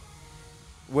the sport.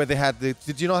 Where they had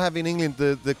did you not have in England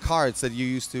the cards that you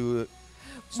used to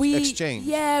exchange?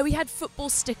 Yeah, we had football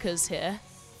stickers here.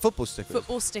 Football stickers.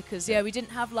 Football stickers. Yeah, we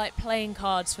didn't have like playing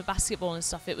cards for basketball and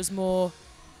stuff. It was more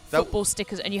That- football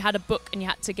stickers, and you had a book, and you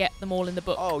had to get them all in the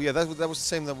book. Oh yeah, that was the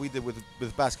same that we did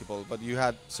with basketball. But you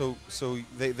had so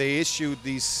they issued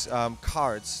these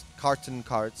carton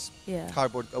cards, Yeah.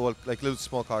 cardboard, well, like little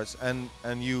small cards, and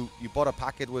you bought a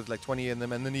packet with like 20 in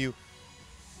them, and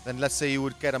then let's say you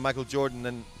would get a Michael Jordan,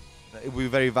 and it would be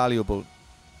very valuable.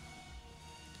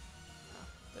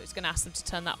 I was going to ask them to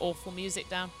turn that awful music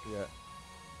down. Yeah.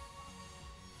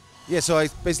 Yeah, so I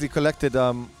basically collected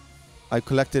a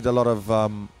lot of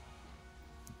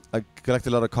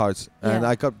cards, and Yeah.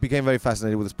 I became very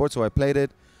fascinated with the sport, so I played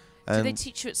it. Did And they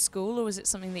teach you at school, or was it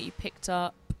something that you picked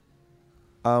up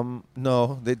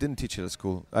no, they didn't teach it at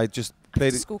school. I just played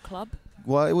at it. school club?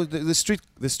 Well, it was the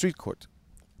street court.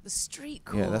 The street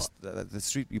court. Yeah, that's the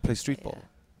street. You play street ball.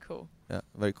 Cool. Yeah,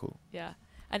 very cool. Yeah.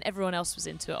 And everyone else was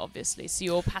into it, obviously. So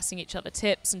you're all passing each other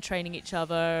tips and training each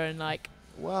other, and like.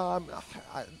 Well,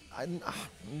 I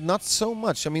not so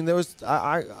much. I mean, there was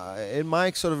I in my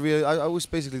sort of I was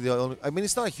basically the only. I mean,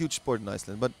 it's not a huge sport in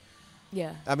Iceland, but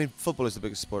Yeah. I mean, football is the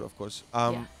biggest sport, of course.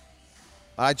 Yeah.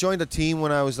 I joined a team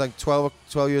when I was like 12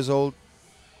 years old,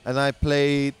 and I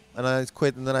played, and I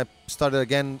quit, and then I started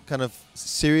again kind of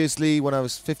seriously when I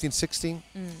was 15, 16.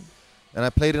 And I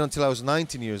played it until I was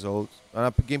 19 years old, and I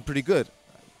became pretty good,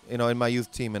 in my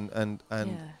youth team, and Yeah.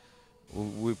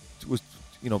 we was,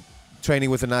 training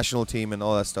with the national team and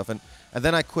all that stuff. And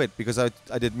then I quit because I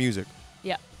did music.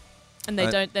 Yeah. And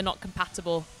they're not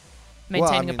compatible, Well,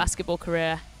 maintaining I a mean- basketball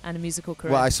career and a musical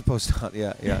career. Well, I suppose not.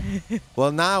 Yeah.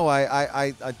 Well, now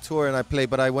I tour and I play,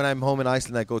 but when I'm home in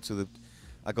Iceland, I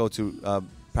go to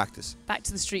practice. Back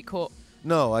to the street court.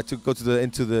 No, I go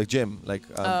into the gym, like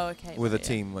Okay. with a right, yeah.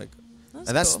 team, like, and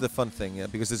that's cool. the fun thing, yeah,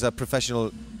 because it's a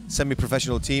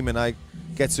semi-professional team, and I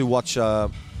get to watch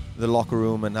the locker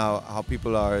room and how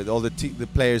people are, all the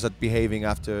players are behaving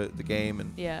after the game,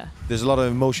 and Yeah. there's a lot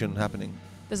of emotion happening.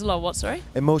 There's a lot of what, sorry?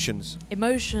 Emotions.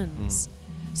 Emotions.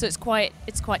 So it's quite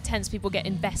tense. People get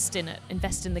invest in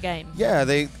the game. Yeah,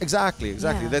 exactly.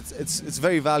 Yeah. That's it's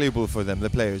very valuable for them, the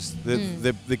players.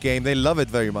 The game, they love it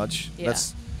very much. Yeah.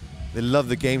 They love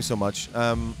the game so much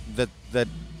that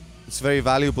it's very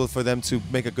valuable for them to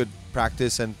make a good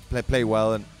practice and play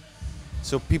well, and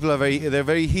so people they're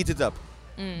very heated up.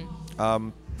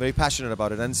 very passionate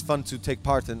about it, and it's fun to take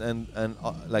part in and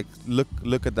like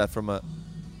look at that from a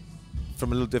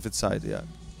little different side. Yeah.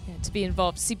 Yeah, to be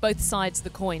involved, see both sides of the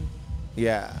coin,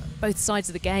 Yeah. both sides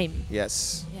of the game.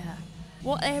 Yes. Yeah.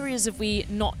 What areas have we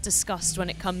not discussed when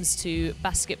it comes to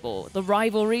basketball? The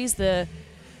rivalries, the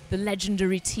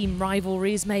legendary team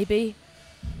rivalries, maybe?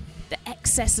 The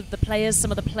excess of the players,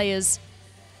 some of the players'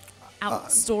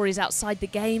 stories outside the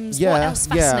games. Yeah. What else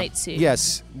fascinates you?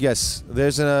 Yes.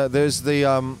 There's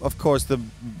the of course the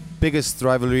biggest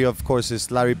rivalry, of course, is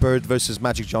Larry Bird versus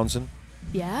Magic Johnson.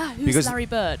 Yeah? Who's Because- Larry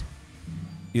Bird?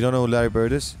 You don't know who Larry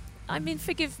Bird is? I mean,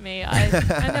 forgive me. I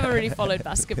never really followed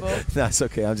basketball. That's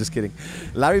okay. I'm just kidding.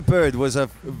 Larry Bird was a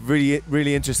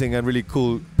really interesting and really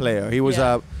cool player. He was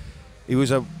Yeah. he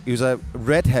was a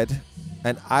redhead,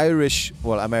 an Irish,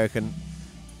 well, American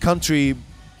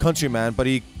countryman, but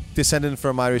he descended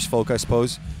from Irish folk, I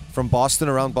suppose, from Boston,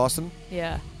 around Boston.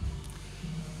 Yeah.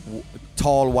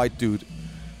 Tall white dude,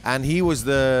 and he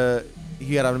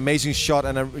had an amazing shot,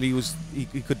 and he was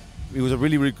a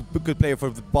really good player for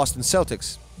the Boston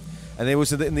Celtics. And it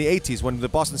was in the 80s when the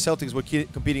Boston Celtics were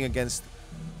competing against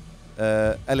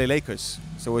LA Lakers.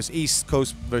 So it was East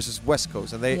Coast versus West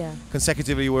Coast, and they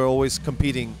consecutively were always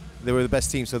competing. They were the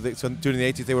best team. So during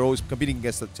the 80s, they were always competing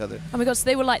against each other. Oh my God, so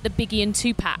they were like the Biggie and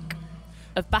Tupac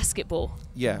of basketball.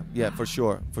 Yeah, for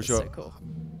sure. So cool.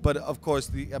 But of course,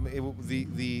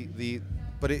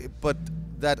 but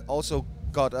that also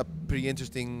got a pretty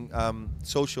interesting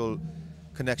social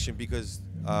connection because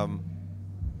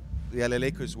the LA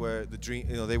Lakers were the dream.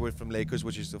 They were from Lakers,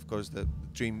 which is of course the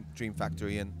dream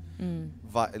factory, and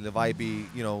the vibey,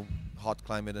 hot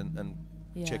climate and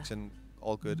chicks and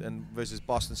all good. And versus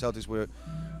Boston Celtics,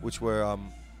 which were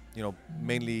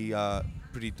mainly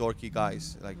pretty dorky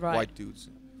guys, like white dudes,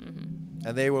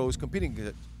 and they were always competing.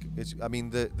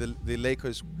 The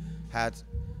Lakers had,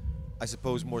 I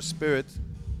suppose, more spirit.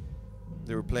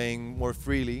 They were playing more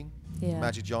freely. Yeah.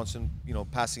 Magic Johnson,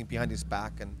 passing behind his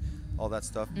back and all that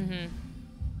stuff.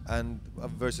 And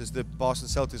versus the Boston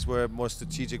Celtics were more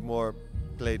strategic, more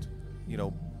played,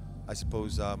 I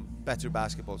suppose, better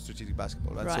basketball, strategic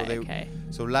basketball. And Right,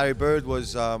 so Larry Bird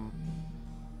was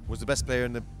the best player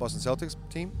in the Boston Celtics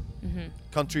team,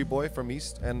 country boy from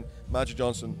East, and Magic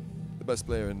Johnson, the best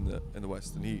player in the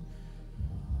West. And he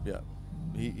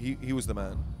was the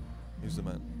man. He was the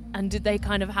man. And did they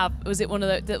kind of was it one of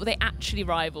were they actually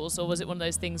rivals, or was it one of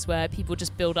those things where people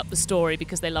just build up the story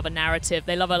because they love a narrative,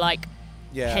 they love a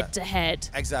head to head?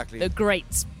 Exactly. The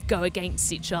greats go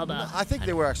against each other. No, I think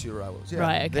they were actually rivals. Yeah.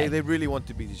 Right, okay. They really want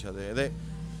to beat each other.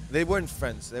 They weren't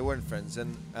friends. They weren't friends.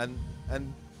 And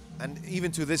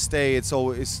even to this day,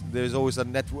 there's always a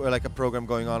network, like a program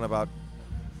going on about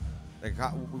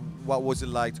what was it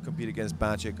like to compete against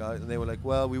Magic? And they were like,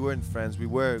 well, we weren't friends. We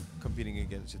were competing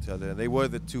against each other. They were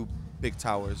the two big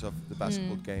towers of the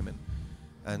basketball game,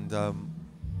 and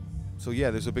so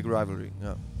there's a big rivalry.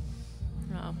 Yeah.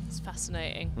 Oh, it's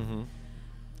fascinating. Mm-hmm.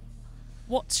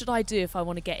 What should I do if I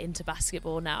want to get into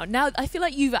basketball now? Now I feel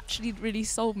like you've actually really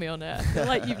sold me on it. I feel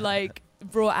like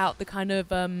you've brought out the kind of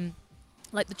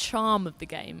the charm of the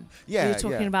game. Yeah, you're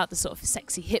talking about the sort of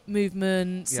sexy hip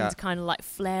movements and kind of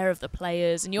flair of the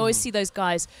players, and you always see those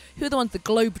guys who are the ones, the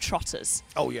globetrotters.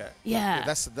 Oh yeah. Yeah.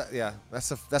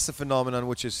 That's a phenomenon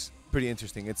which is pretty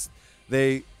interesting. It's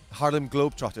Harlem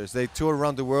Globetrotters. They tour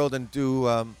around the world and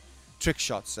do trick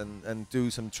shots and do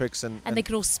some tricks and they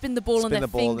can all spin the ball on their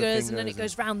fingers, and then it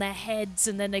goes round their heads,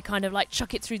 and then they kind of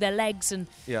chuck it through their legs and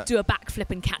do a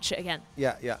backflip and catch it again.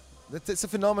 Yeah. It's a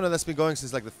phenomenon that's been going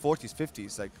since the 40s,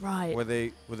 50s, right. where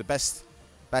they were the best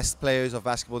players of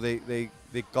basketball. They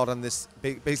got on this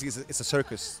basically it's a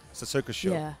circus. It's a circus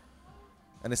show. Yeah.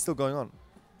 And it's still going on.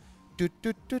 And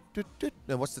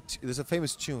there's a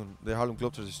famous tune, the Harlem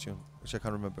Globetrotters tune, which I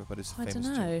can't remember, but it's a famous tune. I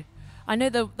don't know. I know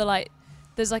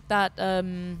there's that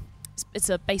it's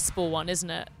a baseball one, isn't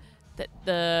it?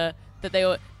 That they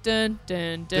all dun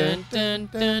dun dun dun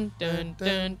dun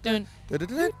dun dun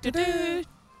dun dun.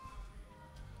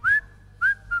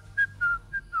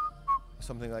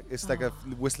 Something like it's like a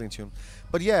whistling tune,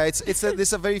 but yeah, it's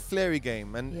a very flary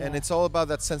game, and it's all about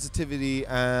that sensitivity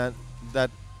and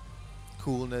that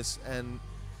coolness and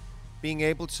being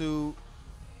able to.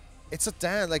 It's a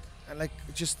dance,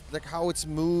 just how it's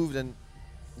moved, and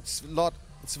it's a lot.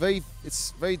 It's very.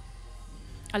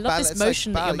 I love this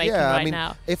motion that you're making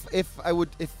now. If I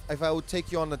would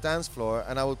take you on the dance floor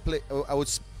and I would play, I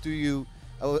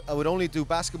would only do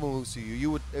basketball moves to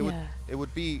you. It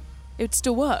would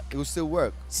still work. It would still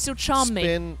work. Still charm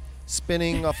me.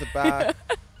 Spinning off the back.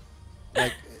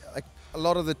 like a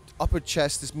lot of the upper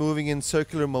chest is moving in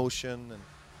circular motion,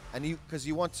 And because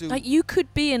you want to Like you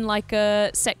could be in like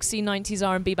a sexy 90s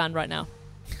R&B band right now.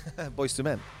 Boys to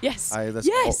Men. Yes. That's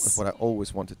yes. what I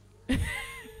always wanted.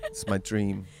 It's my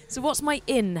dream. So what's my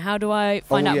in? How do I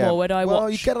find out more? Where do I watch? Well,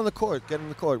 you get on the court. Get on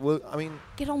the court. Well, I mean,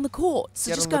 get on the court.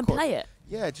 So just go and play it.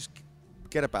 Yeah, just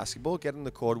get a basketball. Get on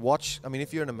the court. Watch. I mean,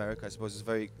 if you're in America, I suppose it's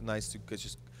very nice to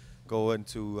just go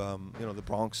into the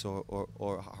Bronx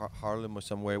or Harlem or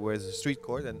somewhere where there's a street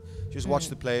court and just watch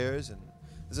the players. And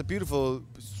there's a beautiful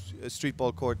street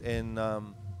ball court in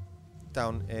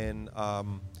down in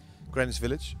Greenwich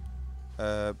Village,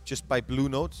 just by Blue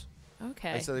Note.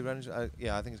 Okay. I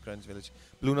think it's Greenwich Village.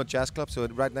 Blue Note Jazz Club. So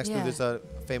right next to there's a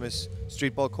famous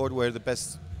street ball court where the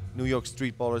best New York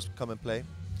street ballers come and play.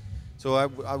 So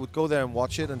I would go there and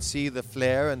watch it and see the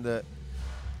flair and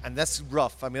that's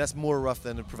rough. I mean, that's more rough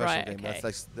than a professional game.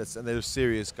 Okay. That's and they're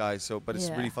serious guys. So, but it's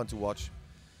really fun to watch.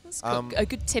 That's a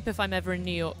good tip if I'm ever in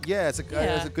New York. Yeah, it's a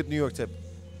good New York tip.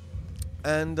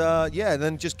 And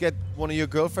then just get one of your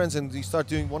girlfriends and you start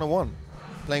doing one-on-one,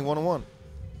 playing one-on-one.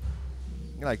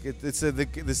 Like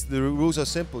the rules are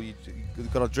simple. You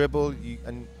got to dribble,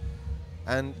 and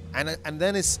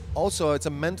then it's a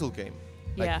mental game.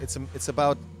 Like it's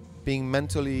about being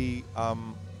mentally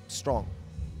strong,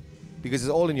 because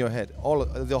it's all in your head.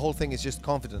 The whole thing is just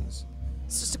confidence.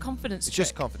 It's just a confidence. It's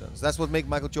just confidence. That's what made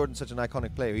Michael Jordan such an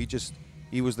iconic player.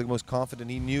 He was the most confident.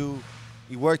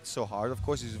 He worked so hard. Of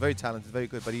course, he was very talented, very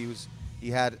good, but he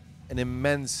had an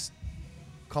immense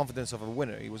confidence of a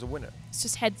winner. He was a winner. It's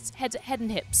just head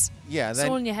and hips. Yeah, it's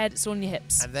all in your head. It's all in your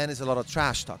hips. And then it's a lot of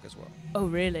trash talk as well. Oh,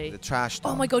 really? The trash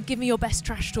talk. Oh my God! Give me your best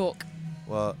trash talk.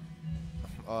 Well,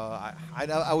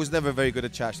 I was never very good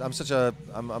at trash. I'm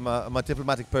a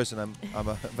diplomatic person.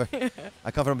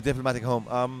 I come from a diplomatic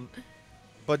home.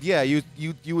 But yeah, you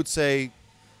would say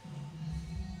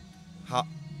how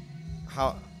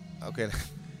okay.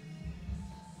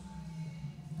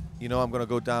 I'm gonna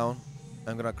go down.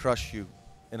 I'm gonna crush you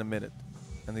in a minute.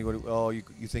 And they go, oh, you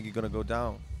think you're gonna go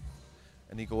down?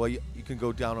 And he go, well, you can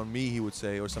go down on me, he would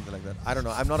say, or something like that. I don't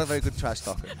know. I'm not a very good trash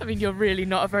talker. I mean, you're really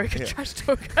not a very good trash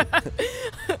talker.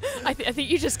 I think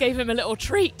you just gave him a little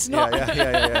treat, not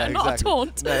exactly. not a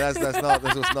taunt. No,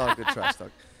 this was not a good trash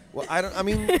talk. Well,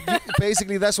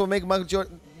 basically that's what makes Michael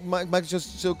Jordan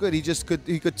so good.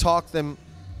 He could talk them.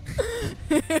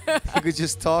 He could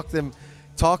just talk them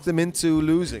into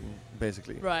losing,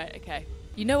 basically. Right. Okay.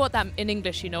 You know what that in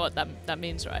English? You know what that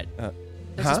means, right?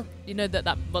 You know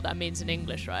what that means in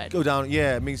English, right? Go down.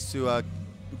 Yeah, it means to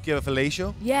give a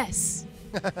fellatio. Yes.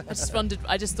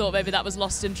 I just thought maybe that was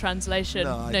lost in translation.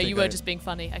 No, you were just being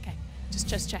funny. Okay.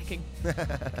 Just checking.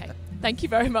 Okay. Thank you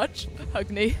very much,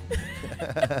 Hugni.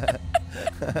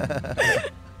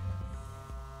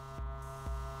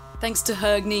 Thanks to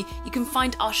Hugni. You can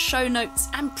find our show notes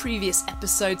and previous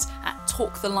episodes at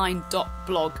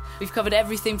talktheline.blog. We've covered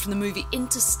everything from the movie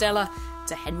Interstellar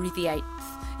to Henry VIII.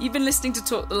 You've been listening to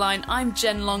Talk the Line. I'm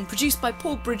Jen Long, produced by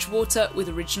Paul Bridgewater with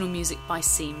original music by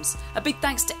Seams. A big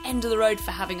thanks to End of the Road for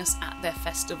having us at their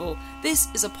festival. This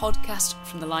is a podcast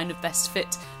from the line of Best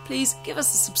Fit. Please give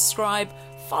us a subscribe,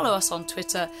 follow us on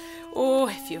Twitter, or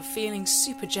if you're feeling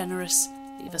super generous,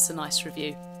 leave us a nice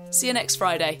review. See you next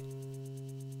Friday.